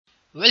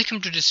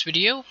Welcome to this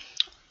video,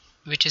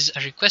 which is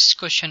a request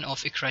question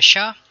of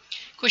Igcse.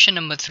 Question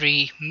number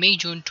 3,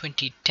 May-June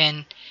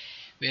 2010,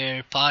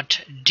 where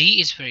part D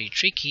is very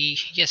tricky.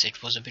 Yes,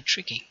 it was a bit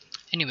tricky.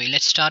 Anyway,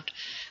 let's start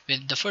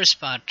with the first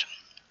part.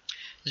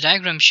 The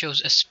diagram shows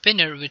a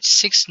spinner with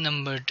 6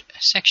 numbered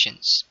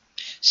sections.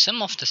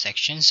 Some of the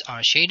sections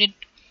are shaded.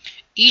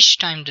 Each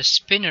time the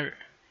spinner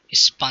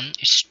is spun,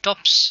 it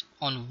stops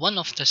on one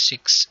of the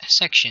 6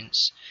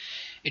 sections.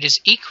 It is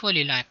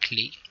equally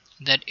likely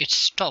that it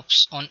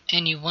stops on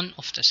any one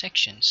of the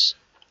sections,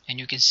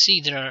 and you can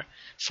see there are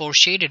 4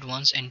 shaded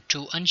ones and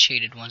 2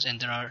 unshaded ones, and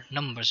there are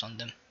numbers on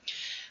them.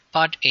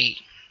 Part A.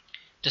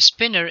 The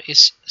spinner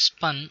is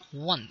spun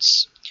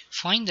once.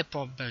 Find the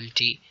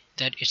probability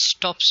that it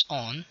stops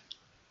on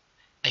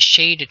a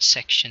shaded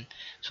section.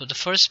 So the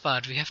first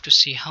part, we have to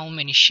see how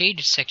many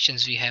shaded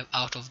sections we have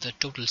out of the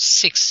total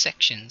 6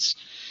 sections.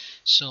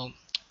 So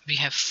we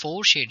have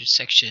 4 shaded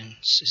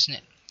sections, isn't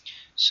it?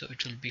 So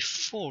it will be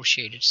 4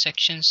 shaded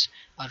sections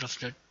out of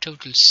the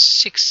total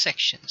 6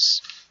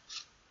 sections.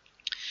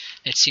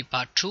 Let's see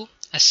part 2.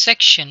 A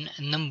section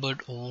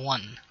numbered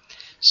 1.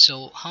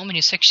 So how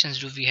many sections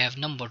do we have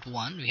numbered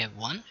 1? We have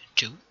 1,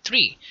 2,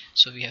 3.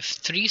 So we have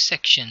 3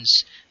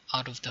 sections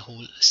out of the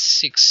whole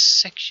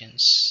 6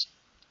 sections.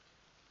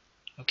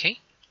 Okay.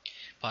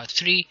 Part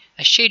 3.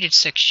 A shaded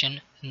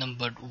section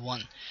numbered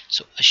 1.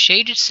 So a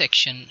shaded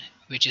section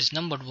which is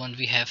numbered 1,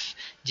 we have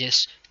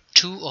just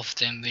 2 of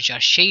them which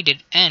are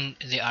shaded and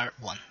they are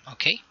 1,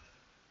 okay,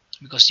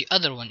 because the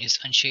other one is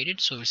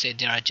unshaded, so we'll say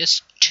there are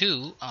just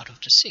 2 out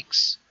of the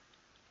 6.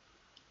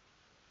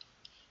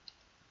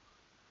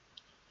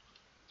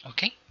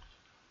 Okay,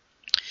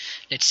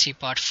 let's see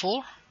part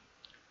 4.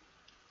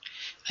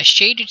 A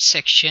shaded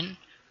section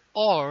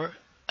or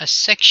a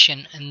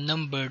section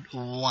numbered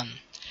 1.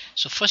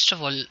 So first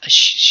of all,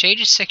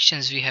 shaded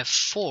sections we have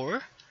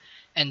 4,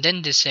 and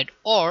then they said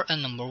or a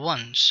number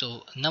 1.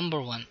 So number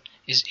 1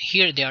 is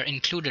here, they are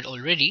included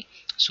already,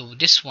 so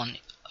this one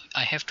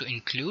I have to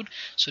include.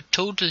 So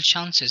total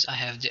chances I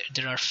have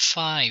there are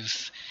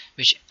 5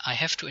 which I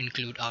have to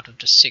include out of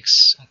the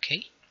 6.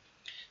 Okay,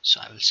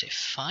 so I will say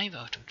 5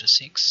 out of the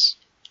 6.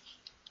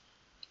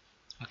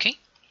 Okay,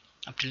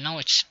 up till now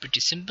it's pretty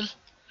simple.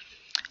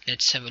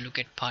 Let's have a look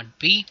at part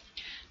B.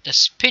 The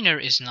spinner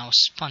is now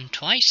spun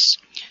twice.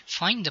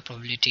 Find the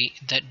probability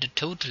that the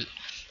total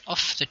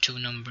of the 2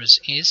 numbers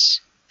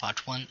is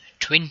part 1,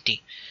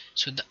 20.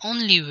 So the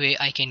only way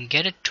I can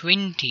get a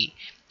 20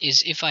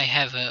 is if I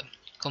have a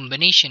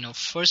combination of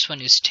first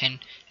one is 10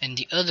 and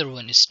the other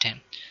one is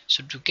 10.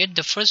 So to get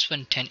the first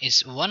one 10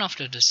 is 1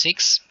 after the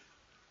 6,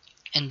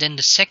 and then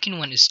the second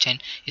one is 10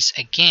 is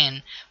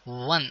again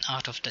 1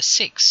 out of the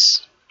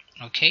 6.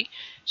 Okay,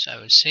 so I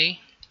will say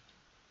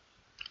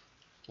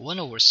 1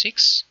 over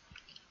 6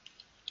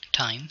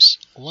 times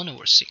 1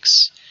 over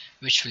 6,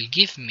 which will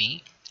give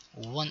me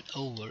 1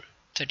 over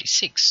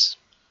 36.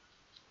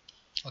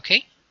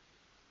 Okay,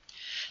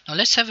 now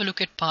let's have a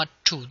look at part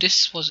 2.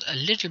 This was a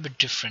little bit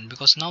different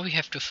because now we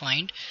have to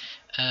find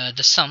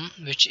the sum,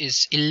 which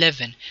is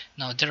 11.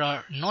 Now there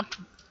are not,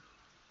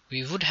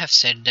 we would have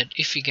said that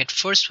if we get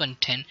first one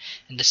 10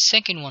 and the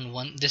second one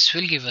 1, this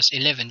will give us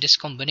 11, this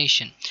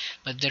combination.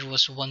 But there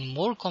was one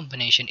more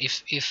combination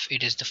if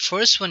it is the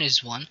first one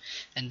is 1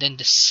 and then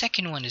the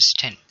second one is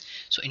 10.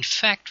 So in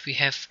fact we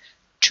have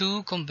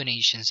 2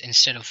 combinations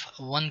instead of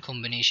 1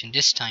 combination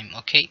this time.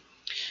 Okay,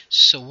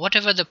 so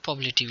whatever the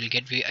probability we'll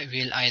get, we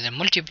will either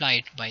multiply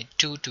it by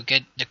 2 to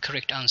get the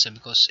correct answer,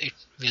 because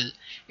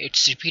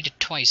it's repeated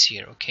twice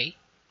here. Okay,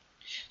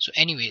 so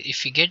anyway,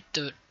 if we get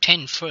the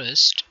 10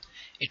 first,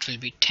 it will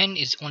be 10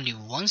 is only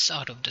once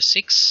out of the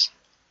 6,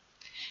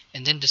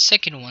 and then the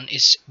second one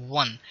is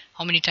 1.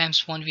 How many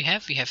times 1 we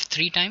have? We have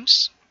 3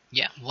 times.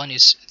 Yeah, 1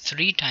 is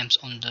 3 times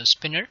on the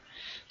spinner,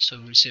 so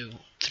we'll say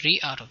 3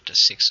 out of the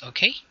 6.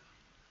 Okay,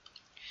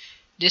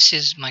 this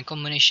is my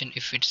combination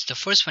if it's the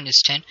first one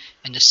is 10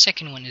 and the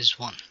second one is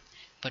 1.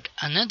 But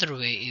another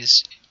way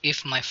is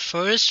if my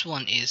first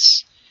one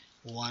is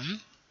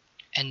 1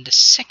 and the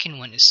second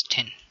one is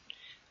 10.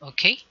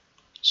 Okay,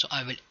 so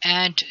I will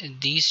add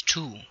these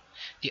 2.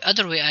 The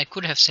other way I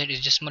could have said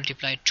is just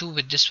multiply 2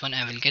 with this one,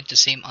 I will get the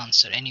same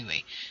answer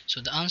anyway.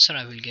 So the answer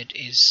I will get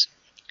is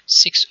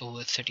 6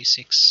 over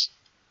 36.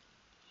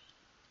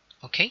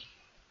 Okay,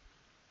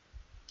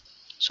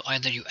 so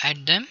either you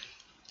add them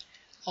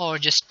or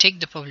just take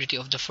the probability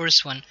of the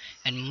first one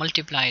and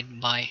multiply it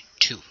by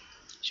 2. So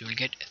you will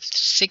get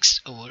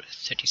 6 over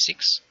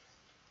 36.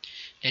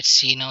 Let's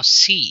see now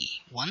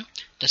C1.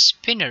 The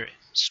spinner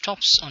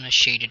stops on a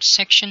shaded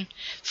section.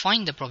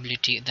 Find the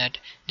probability that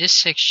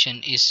this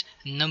section is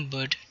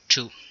numbered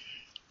 2.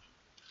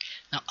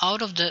 Now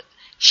out of the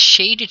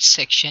shaded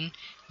section,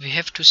 we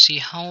have to see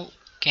how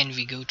can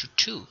we go to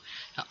 2.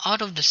 Now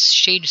out of the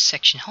shaded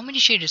section, how many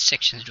shaded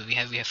sections do we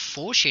have? We have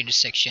 4 shaded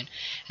sections,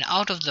 and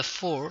out of the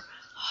 4,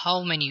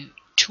 how many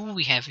 2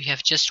 we have? We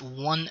have just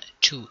 1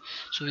 2.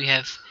 So we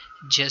have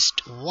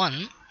just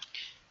 1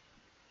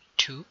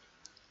 2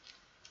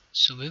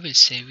 So we will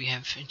say we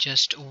have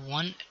just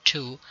 1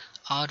 2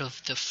 out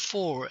of the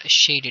 4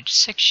 shaded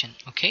section.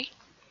 Okay,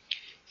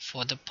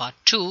 for the part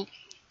 2,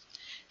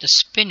 the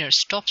spinner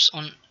stops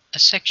on a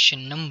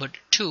section numbered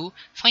 2.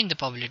 Find the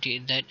probability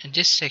that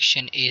this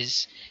section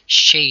is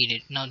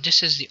shaded. Now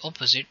this is the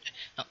opposite.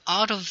 Now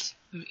out of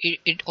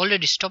it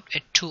already stopped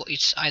at 2,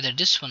 it's either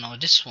this one or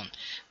this one,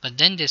 but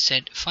then they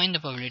said find the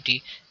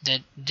probability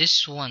that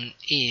this one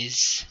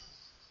is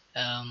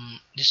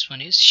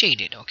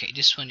shaded. Okay,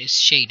 this one is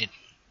shaded.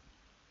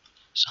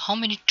 So how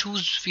many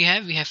 2's we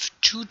have? We have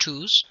 2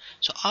 2's.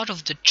 So out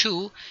of the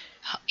 2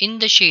 in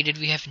the shaded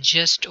we have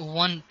just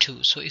 1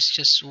 2. So it's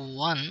just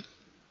 1.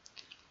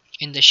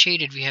 In the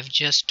shaded we have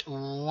just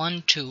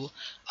 1 2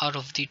 out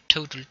of the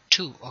total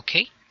 2.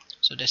 Okay,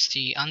 so that's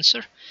the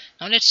answer.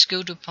 Now let's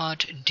go to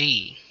part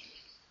D.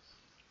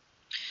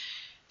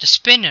 The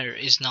spinner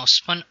is now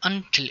spun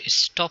until it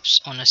stops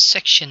on a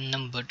section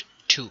numbered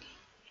 2.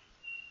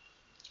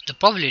 The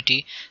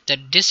probability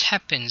that this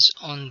happens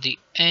on the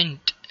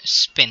end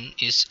spin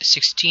is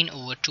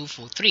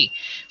 16/243.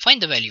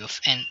 Find the value of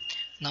n.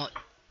 Now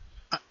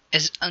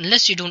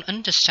unless you don't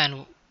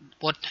understand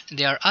what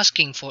they are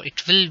asking for,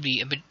 it will be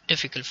a bit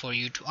difficult for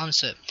you to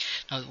answer.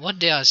 Now what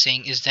they are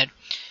saying is that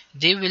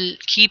they will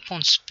keep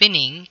on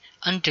spinning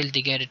until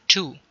they get a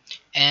 2,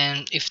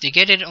 and if they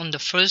get it on the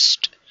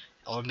first,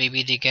 or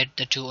maybe they get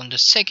the 2 on the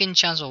second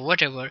chance, or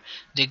whatever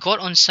they got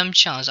on some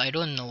chance, I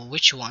don't know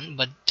which one,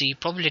 but the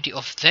probability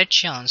of that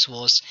chance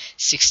was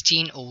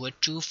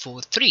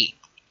 16/243.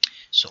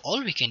 So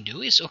all we can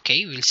do is,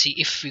 okay, we'll see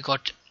if we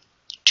got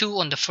 2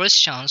 on the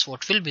first chance,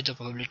 what will be the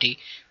probability?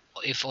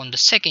 If on the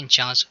second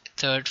chance,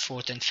 third,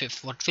 fourth and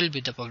fifth, what will be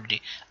the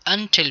probability,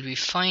 until we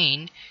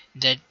find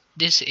that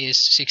this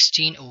is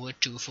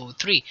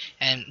 16/243,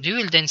 and we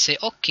will then say,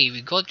 okay,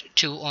 we got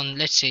 2 on,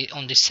 let's say,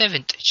 on the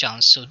 7th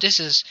chance, so this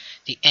is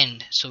the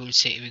end. So we'll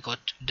say we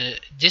got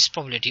this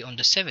probability on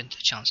the 7th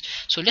chance.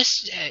 So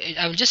let's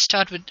I will just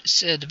start with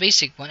the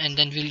basic one, and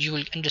then you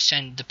will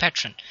understand the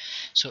pattern.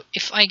 So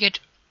if I get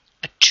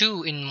a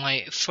 2 in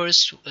my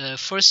first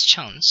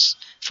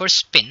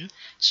spin,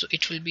 so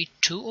it will be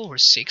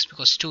 2/6,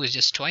 because 2 is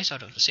just twice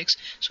out of the 6,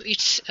 so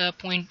it's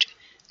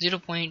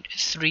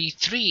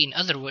 0.33. In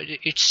other words,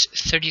 it's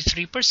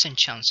 33%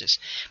 chances.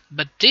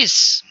 But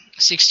this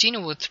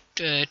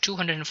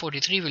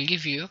 16/243 will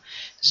give you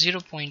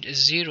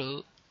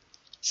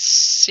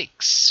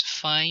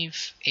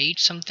 0.0658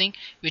 something,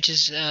 which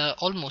is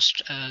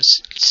almost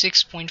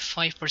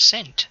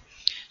 6.5%.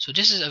 So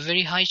this is a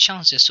very high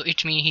chances. So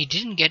it means he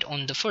didn't get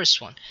on the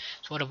first one.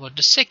 So what about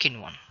the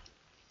second one?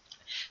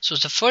 So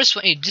the first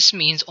one, this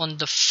means on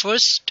the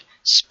first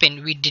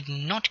spin we did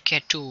not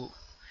get 2.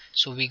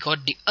 So we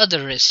got the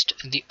other rest,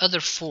 the other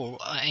 4,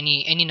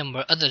 any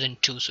number other than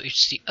 2. So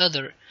it's the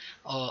other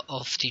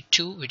of the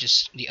 2, which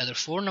is the other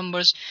 4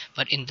 numbers.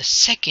 But in the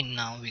second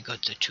now we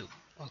got the 2.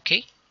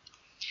 Okay.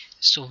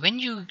 So when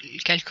you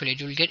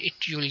calculate, you will get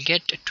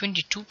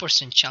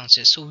 22%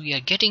 chances. So we are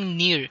getting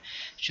near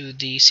to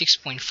the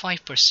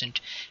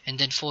 6.5%. And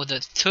then for the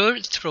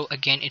third throw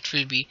again, it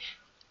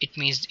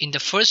means in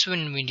the first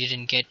one we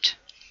didn't get,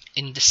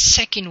 in the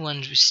second one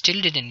we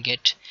still didn't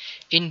get,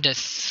 in the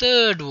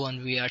third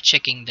one we are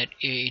checking that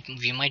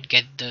we might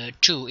get the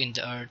 2 in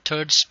our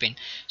third spin.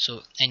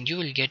 So, and you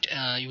will get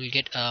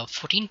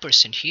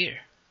 14%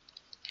 here.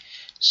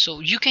 So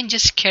you can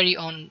just carry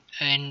on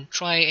and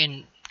try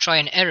and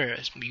error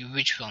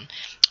which one,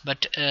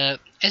 but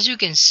as you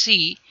can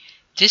see,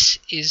 this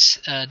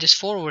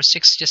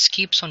 4/6 just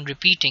keeps on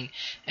repeating,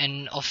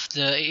 and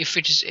if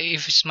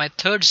it's my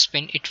third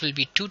spin, it will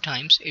be 2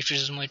 times. If it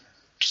is my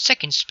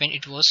second spin,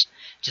 it was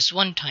just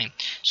 1 time.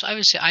 So I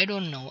will say, I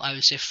don't know, I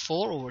will say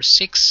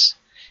 4/6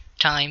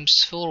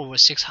 times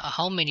 4/6.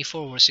 How many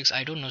 4/6?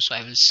 I don't know, so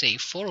I will say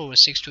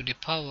 4/6 to the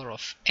power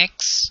of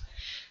x.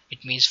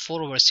 It means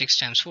 4/6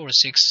 times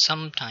 4/6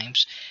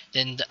 sometimes.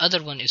 Then the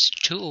other one is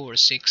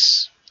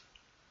 2/6,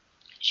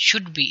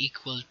 should be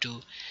equal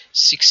to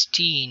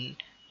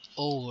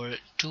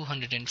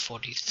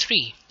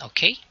 16/243.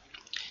 Okay,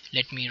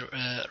 let me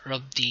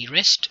rub the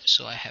rest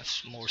so I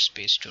have more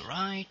space to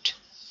write.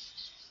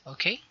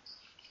 Okay,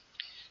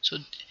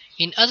 so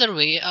in other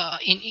way,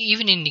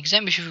 even in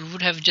exam, if you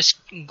would have just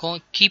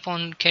keep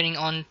on carrying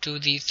on to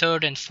the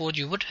third and fourth,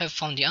 you would have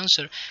found the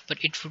answer,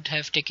 but it would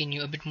have taken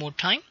you a bit more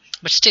time.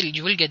 But still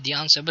you will get the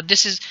answer. But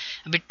this is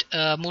a bit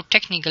more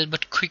technical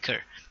but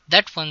quicker.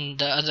 That one,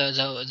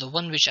 the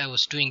one which I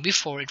was doing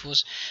before, it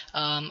was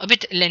a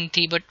bit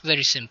lengthy but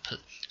very simple.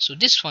 So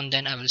this one,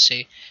 then I will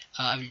say,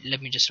 let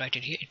me just write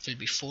it here. It will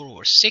be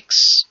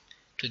 4/6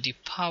 to the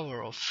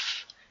power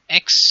of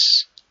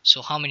x.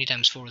 So how many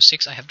times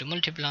 4/6? I have to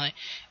multiply,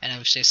 and I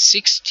will say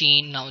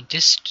 16. Now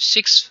this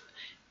 6,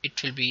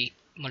 it will be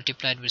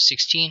multiplied with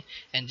 16,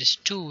 and this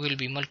 2 will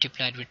be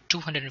multiplied with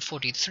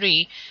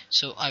 243.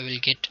 So I will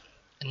get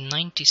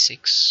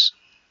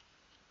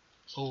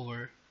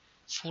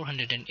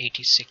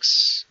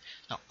 96/486.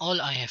 Now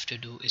all I have to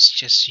do is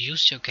just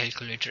use your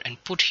calculator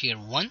and put here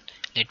 1.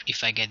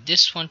 If I get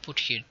this one,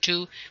 put here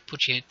 2, put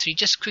here 3,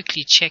 just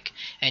quickly check,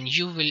 and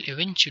you will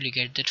eventually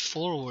get that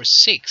 4 over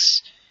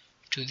 6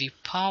 to the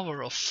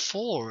power of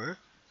 4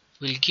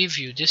 will give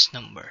you this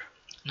number,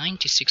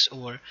 96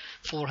 over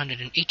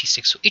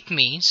 486. So it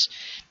means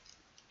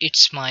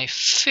it's my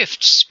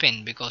fifth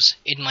spin, because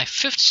in my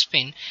fifth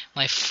spin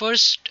my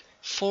first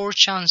 4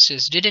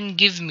 chances didn't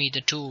give me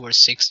the 2 over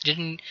 6,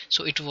 didn't,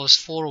 so it was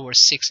 4 over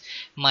 6.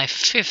 My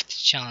fifth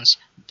chance,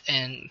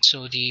 and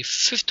so the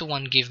fifth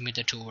one gave me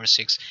the 2 over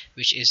 6,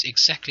 which is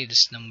exactly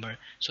this number.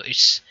 So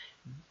it's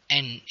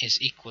n is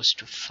equals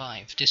to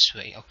 5 this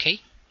way.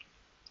 Okay,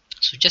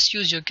 so just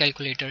use your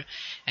calculator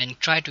and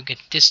try to get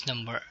this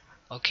number.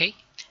 Okay,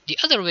 the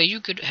other way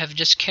you could have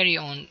just carry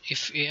on.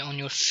 If on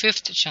your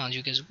fifth chance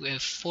you can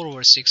 4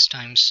 over 6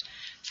 times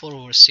 4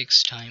 over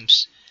 6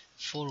 times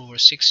 4 over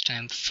 6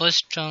 times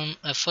first turn,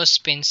 first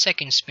spin,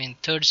 second spin,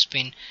 third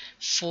spin,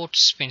 fourth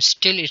spin,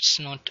 still it's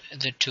not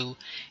the 2.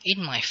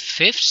 In my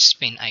fifth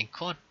spin I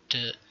got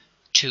the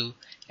 2,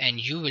 and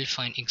you will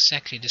find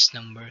exactly this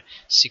number,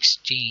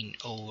 16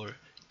 over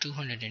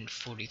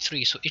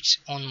 243. So it's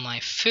on my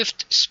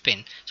fifth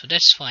spin, so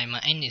that's why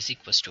my n is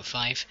equals to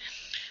 5.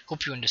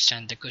 Hope you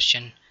understand the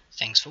question.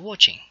 Thanks for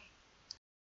watching.